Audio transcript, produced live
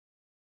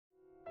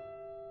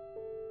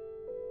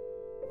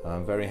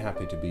I'm very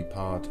happy to be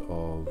part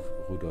of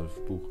Rudolf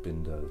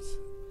Buchbinder's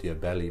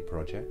Diabelli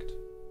project.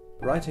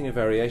 Writing a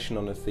variation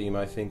on a theme,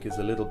 I think, is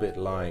a little bit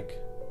like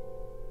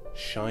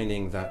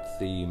shining that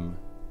theme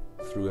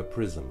through a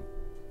prism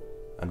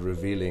and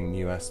revealing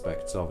new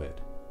aspects of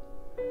it.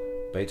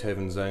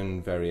 Beethoven's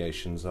own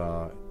variations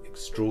are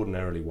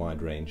extraordinarily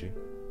wide-ranging.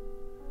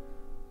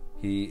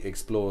 He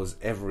explores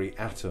every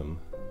atom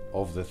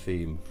of the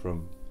theme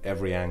from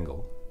every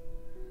angle.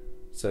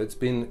 So it's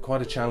been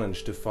quite a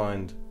challenge to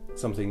find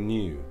something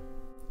new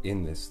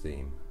in this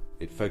theme.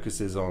 It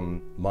focuses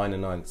on minor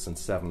ninths and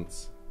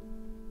sevenths,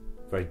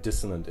 very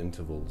dissonant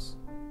intervals,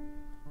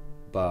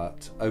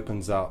 but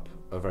opens up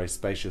a very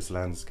spacious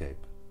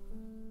landscape.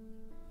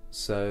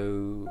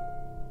 So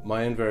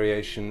my own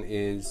variation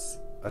is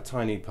a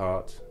tiny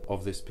part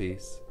of this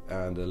piece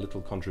and a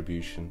little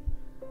contribution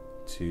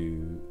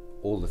to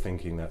all the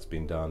thinking that's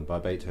been done by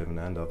Beethoven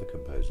and other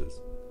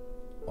composers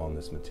on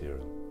this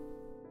material.